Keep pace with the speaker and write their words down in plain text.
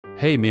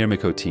Hey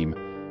Myrmico team,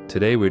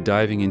 today we're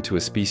diving into a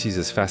species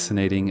as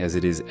fascinating as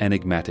it is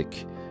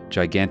enigmatic,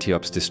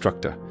 Gigantiops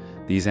Destructor.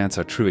 These ants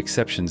are true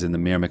exceptions in the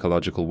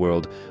myrmicological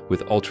world,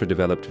 with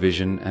ultra-developed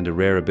vision and a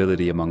rare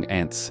ability among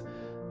ants.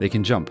 They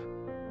can jump.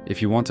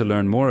 If you want to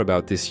learn more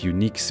about this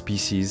unique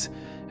species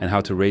and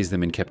how to raise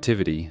them in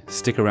captivity,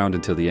 stick around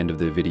until the end of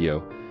the video.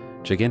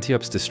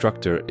 Gigantiops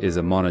Destructor is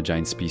a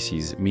monogyne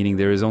species, meaning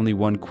there is only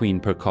one queen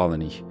per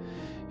colony.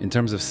 In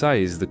terms of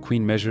size, the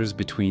queen measures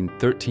between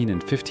 13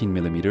 and 15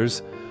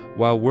 millimeters,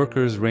 while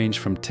workers range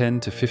from 10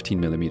 to 15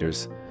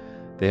 millimeters.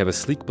 They have a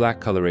sleek black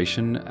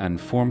coloration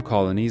and form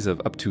colonies of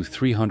up to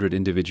 300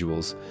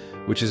 individuals,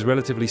 which is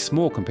relatively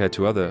small compared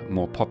to other,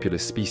 more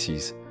populous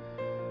species.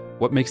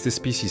 What makes this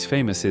species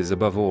famous is,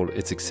 above all,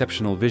 its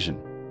exceptional vision.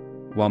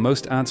 While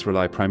most ants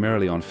rely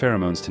primarily on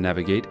pheromones to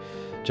navigate,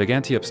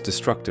 Gigantiops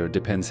Destructor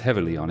depends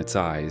heavily on its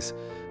eyes.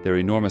 Their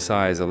enormous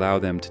eyes allow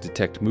them to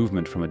detect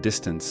movement from a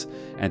distance,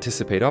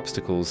 anticipate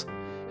obstacles,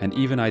 and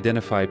even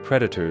identify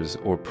predators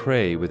or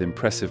prey with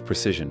impressive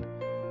precision.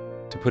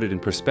 To put it in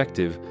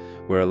perspective,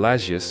 where a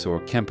Lagius or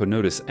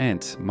Camponotus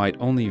ant might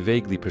only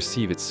vaguely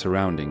perceive its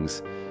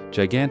surroundings,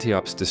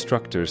 Gigantiops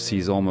Destructor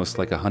sees almost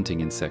like a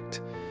hunting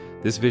insect.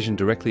 This vision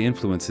directly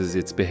influences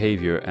its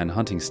behavior and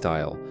hunting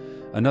style.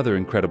 Another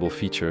incredible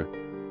feature: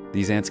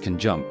 these ants can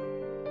jump.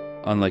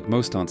 Unlike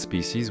most ant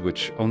species,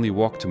 which only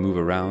walk to move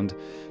around,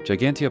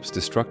 Gigantiops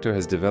Destructor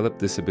has developed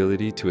this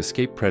ability to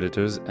escape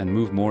predators and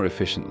move more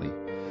efficiently.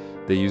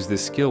 They use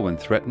this skill when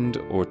threatened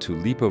or to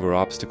leap over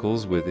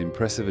obstacles with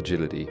impressive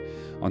agility.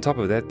 On top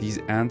of that, these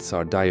ants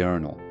are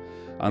diurnal.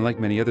 Unlike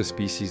many other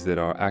species that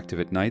are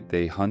active at night,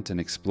 they hunt and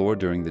explore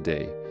during the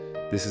day.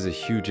 This is a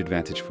huge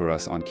advantage for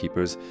us ant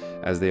keepers,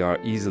 as they are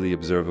easily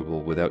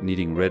observable without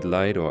needing red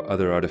light or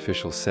other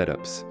artificial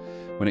setups.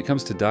 When it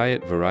comes to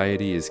diet,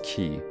 variety is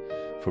key.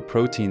 For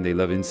protein, they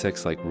love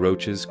insects like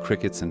roaches,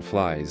 crickets, and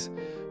flies.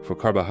 For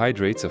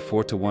carbohydrates, a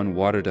 4-to-1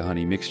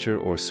 water-to-honey mixture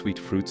or sweet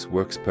fruits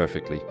works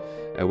perfectly.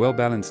 A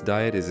well-balanced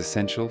diet is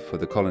essential for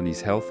the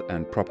colony's health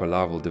and proper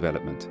larval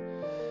development.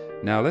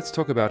 Now let's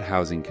talk about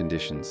housing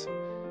conditions.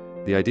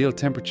 The ideal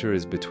temperature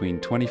is between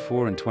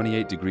 24 and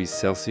 28 degrees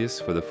Celsius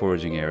for the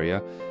foraging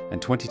area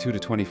and 22 to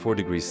 24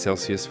 degrees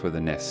Celsius for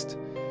the nest.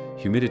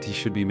 Humidity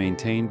should be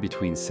maintained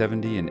between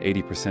 70 and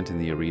 80% in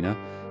the arena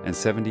and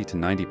 70 to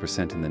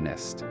 90% in the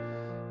nest.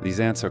 These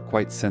ants are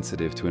quite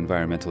sensitive to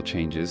environmental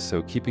changes,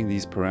 so keeping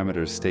these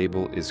parameters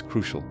stable is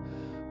crucial.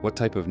 What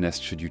type of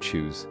nest should you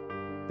choose?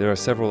 There are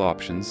several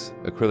options.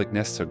 Acrylic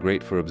nests are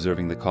great for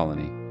observing the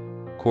colony.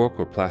 Cork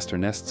or plaster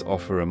nests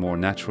offer a more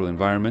natural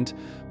environment,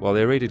 while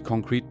aerated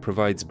concrete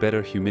provides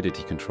better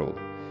humidity control.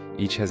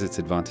 Each has its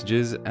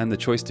advantages, and the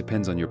choice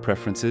depends on your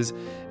preferences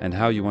and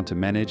how you want to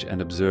manage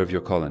and observe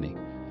your colony.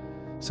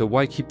 So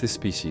why keep this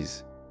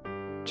species?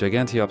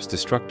 Gigantiops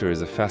Destructor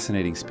is a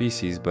fascinating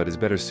species, but is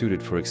better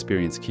suited for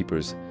experienced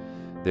keepers.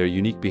 Their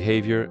unique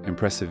behavior,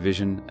 impressive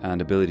vision,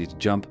 and ability to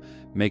jump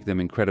make them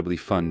incredibly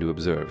fun to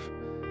observe.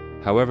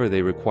 However,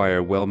 they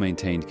require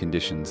well-maintained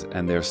conditions,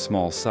 and their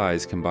small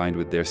size combined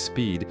with their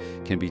speed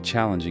can be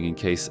challenging in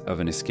case of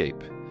an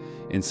escape.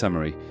 In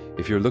summary,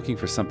 if you're looking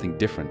for something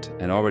different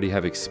and already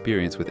have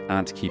experience with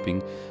ant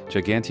keeping,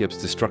 Gigantiops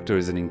Destructor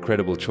is an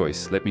incredible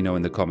choice. Let me know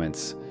in the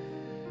comments.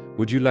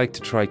 Would you like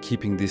to try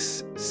keeping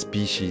this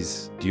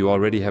species? Do you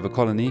already have a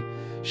colony?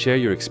 Share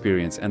your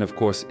experience, and of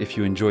course, if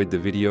you enjoyed the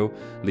video,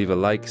 leave a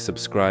like,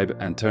 subscribe,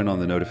 and turn on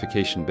the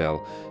notification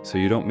bell so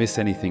you don't miss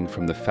anything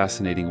from the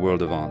fascinating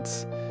world of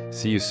ants.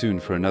 See you soon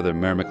for another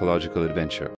myrmicological adventure.